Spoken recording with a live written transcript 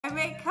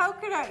make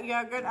coconut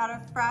yogurt out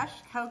of fresh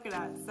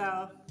coconut. So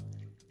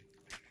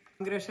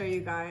I'm gonna show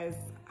you guys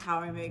how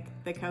I make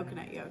the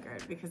coconut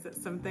yogurt because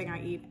it's something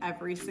I eat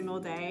every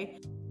single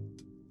day.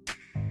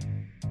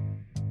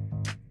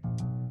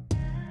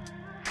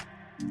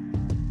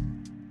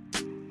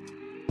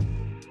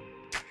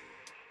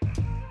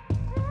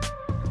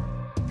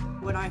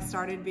 When I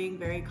started being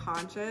very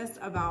conscious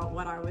about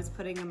what I was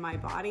putting in my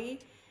body,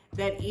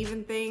 that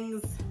even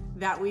things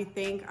that we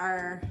think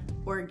are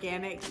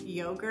organic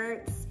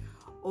yogurts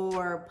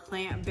or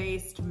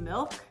plant-based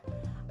milk,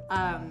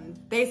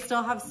 they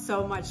still have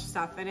so much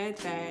stuff in it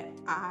that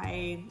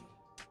I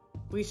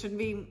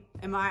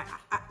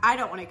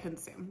don't want to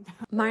consume.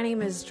 My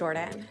name is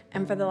Jordan,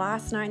 and for the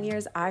last 9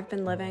 years, I've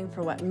been living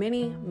for what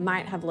many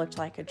might have looked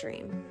like a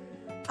dream.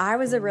 I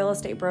was a real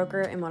estate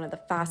broker in one of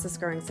the fastest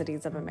growing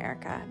cities of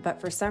America,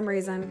 but for some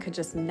reason could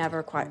just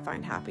never quite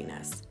find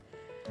happiness.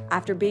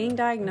 After being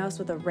diagnosed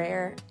with a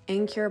rare,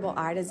 incurable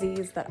eye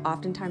disease that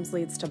oftentimes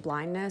leads to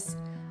blindness,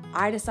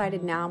 I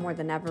decided now more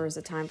than ever is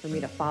a time for me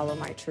to follow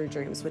my true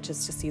dreams, which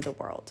is to see the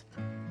world.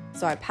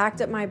 So I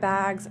packed up my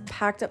bags,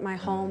 packed up my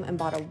home, and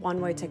bought a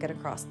one-way ticket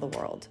across the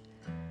world.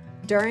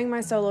 During my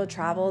solo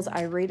travels,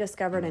 I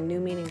rediscovered a new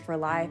meaning for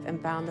life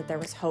and found that there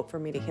was hope for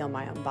me to heal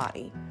my own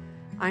body.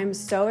 I'm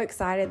so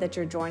excited that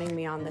you're joining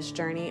me on this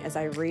journey as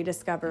I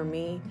rediscover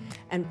me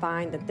and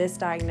find that this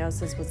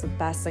diagnosis was the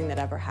best thing that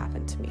ever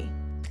happened to me.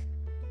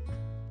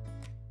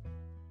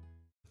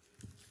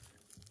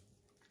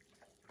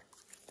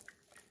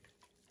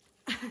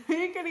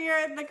 You can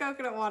hear the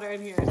coconut water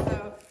in here.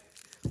 So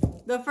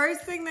the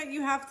first thing that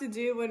you have to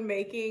do when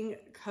making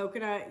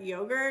coconut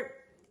yogurt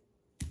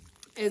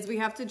is we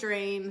have to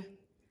drain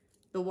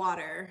the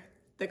water,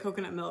 the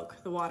coconut milk,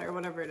 the water,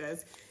 whatever it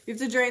is. You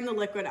have to drain the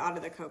liquid out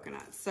of the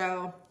coconut.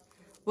 So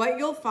what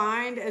you'll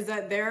find is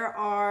that there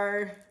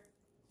are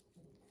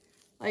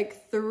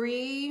like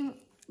 3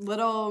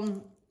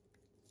 little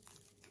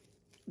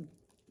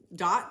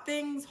dot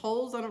things,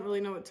 holes, I don't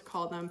really know what to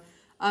call them,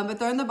 but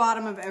they're in the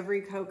bottom of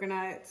every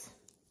coconut.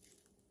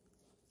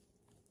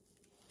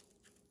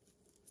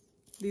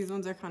 These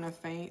ones are kind of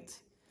faint,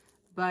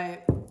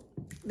 but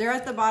they're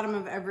at the bottom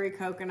of every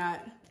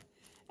coconut.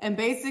 And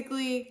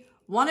basically,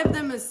 one of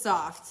them is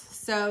soft.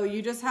 So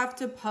you just have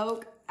to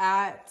poke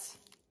at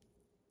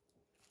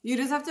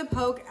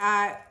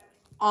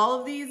all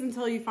of these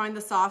until you find the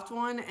soft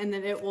one, and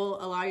then it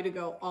will allow you to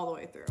go all the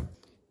way through.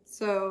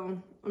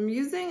 So I'm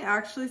using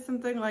actually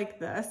something like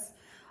this.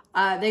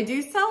 They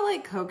do sell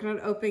like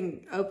coconut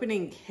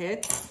opening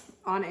kits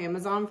on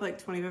Amazon for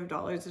like $25.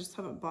 I just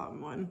haven't bought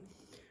one.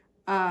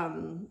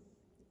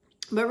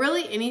 But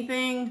really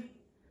anything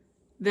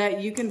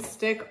that you can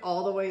stick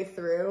all the way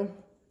through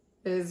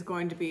is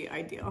going to be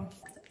ideal.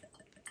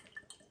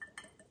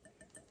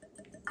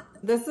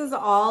 This is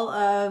all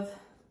of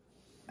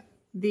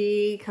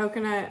the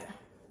coconut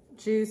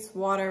juice,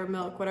 water,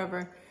 milk,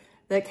 whatever,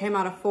 that came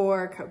out of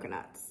 4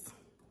 coconuts.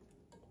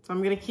 So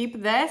I'm gonna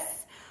keep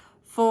this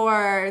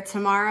for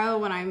tomorrow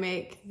when I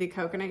make the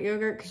coconut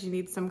yogurt because you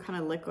need some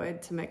kind of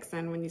liquid to mix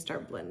in when you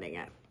start blending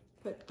it.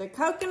 Put the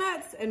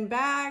coconuts in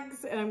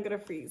bags and I'm gonna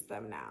freeze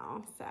them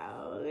now.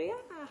 So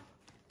yeah.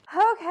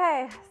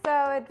 Okay,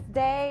 so it's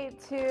day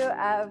 2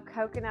 of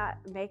coconut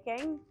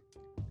making.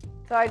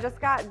 So I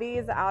just got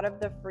these out of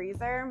the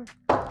freezer.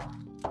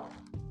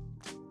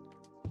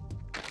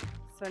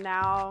 So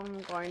now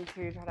I'm going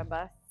to try to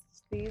bust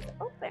these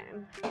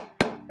open.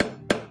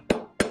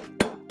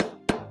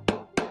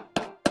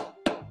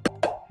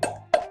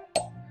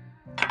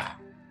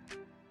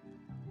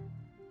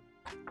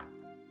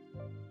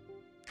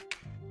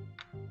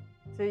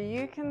 So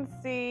you can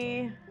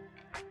see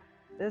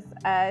this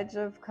edge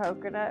of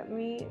coconut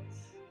meat.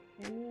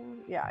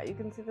 Yeah, you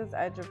can see this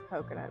edge of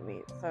coconut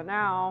meat. So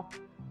now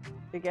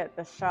to get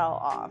the shell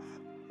off.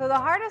 So the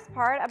hardest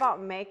part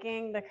about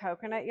making the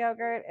coconut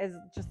yogurt is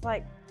just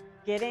like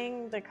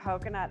getting the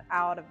coconut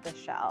out of the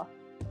shell.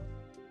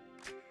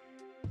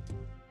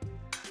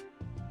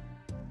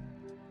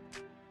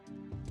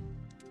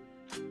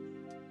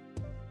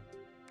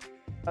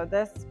 So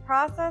this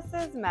process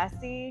is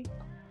messy,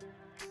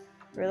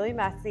 really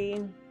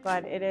messy,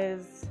 but it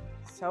is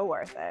so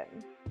worth it.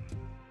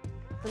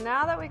 So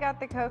now that we got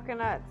the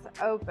coconuts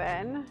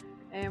open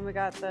and we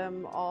got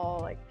them all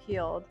like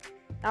peeled,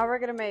 now we're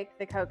gonna make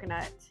the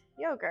coconut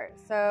yogurt.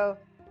 So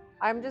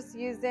I'm just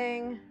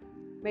using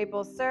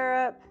maple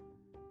syrup,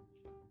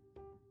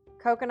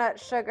 coconut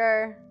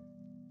sugar,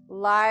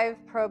 live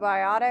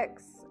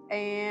probiotics,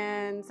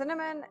 and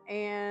cinnamon,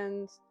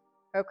 and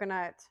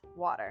coconut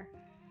water.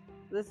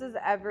 This is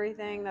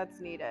everything that's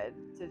needed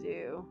to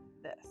do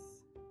this.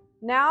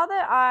 Now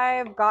that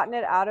I've gotten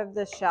it out of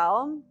the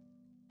shell,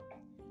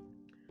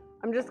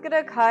 I'm just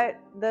gonna cut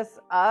this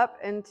up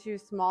into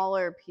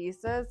smaller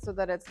pieces so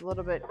that it's a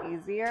little bit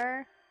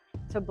easier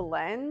to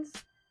blend.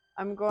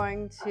 I'm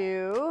going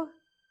to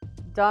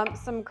dump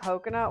some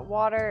coconut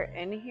water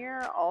in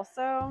here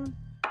also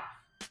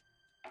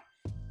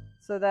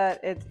so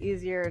that it's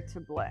easier to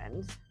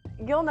blend.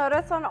 You'll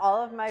notice on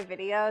all of my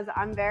videos,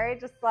 I'm very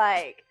just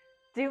like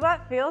do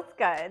what feels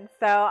good.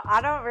 So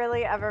I don't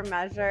really ever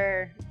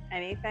measure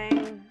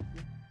anything.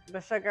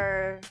 The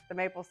sugar, the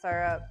maple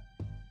syrup,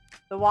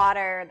 the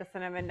water, the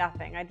cinnamon,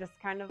 nothing. I just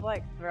kind of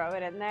like throw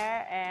it in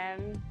there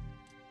and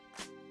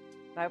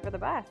hope for the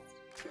best.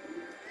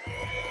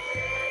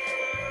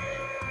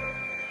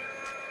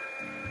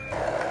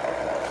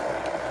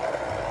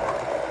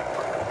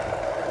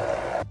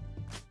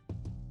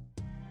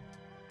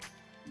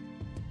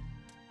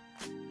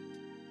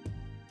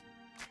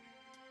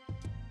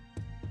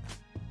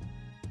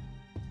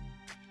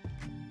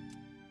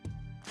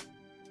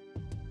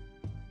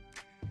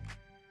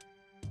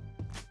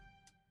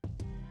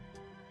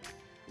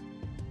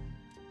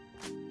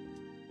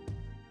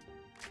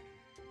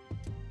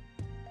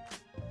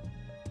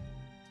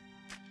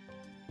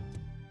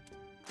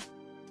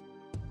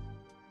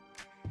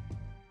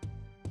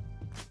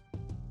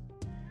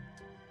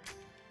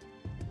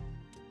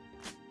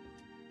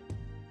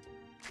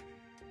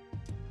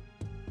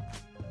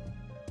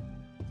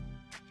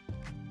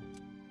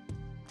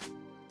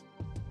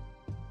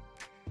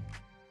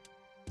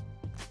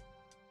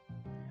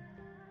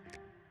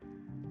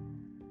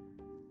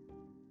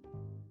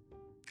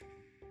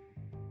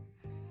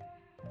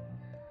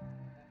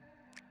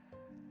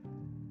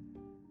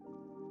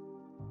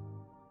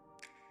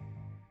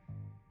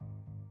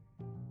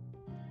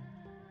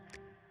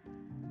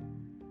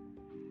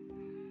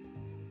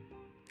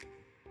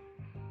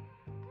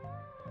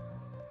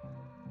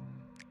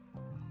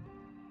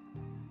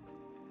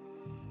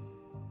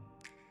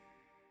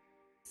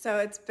 So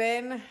it's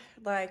been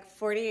like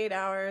 48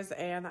 hours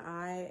and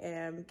I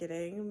am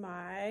getting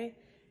my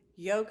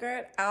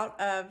yogurt out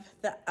of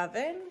the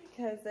oven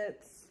because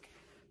it's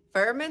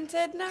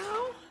fermented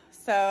now.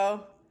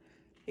 So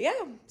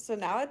yeah, so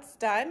now it's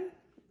done.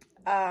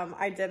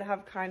 I did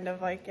have kind of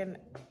like an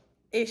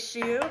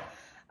issue.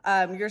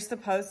 You're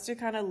supposed to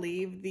kind of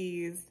leave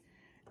these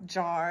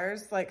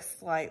jars like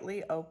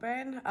slightly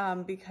open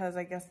because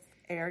I guess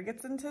air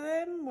gets into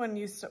them when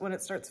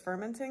it starts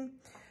fermenting.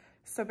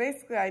 So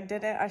basically I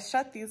didn't. I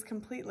shut these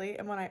completely,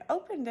 and when I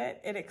opened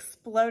it, it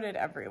exploded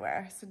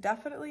everywhere. So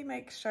definitely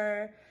make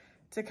sure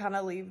to kind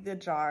of leave the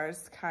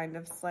jars kind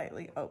of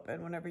slightly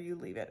open whenever you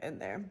leave it in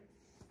there.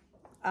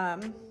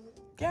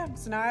 Yeah,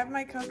 so now I have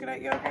my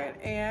coconut yogurt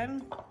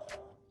and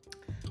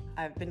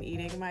I've been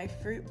eating my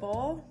fruit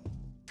bowl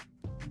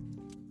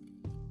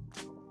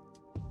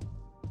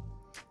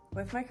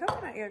with my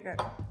coconut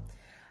yogurt.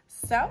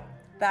 So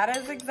that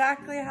is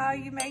exactly how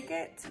you make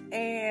it,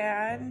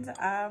 and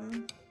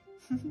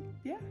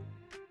yeah.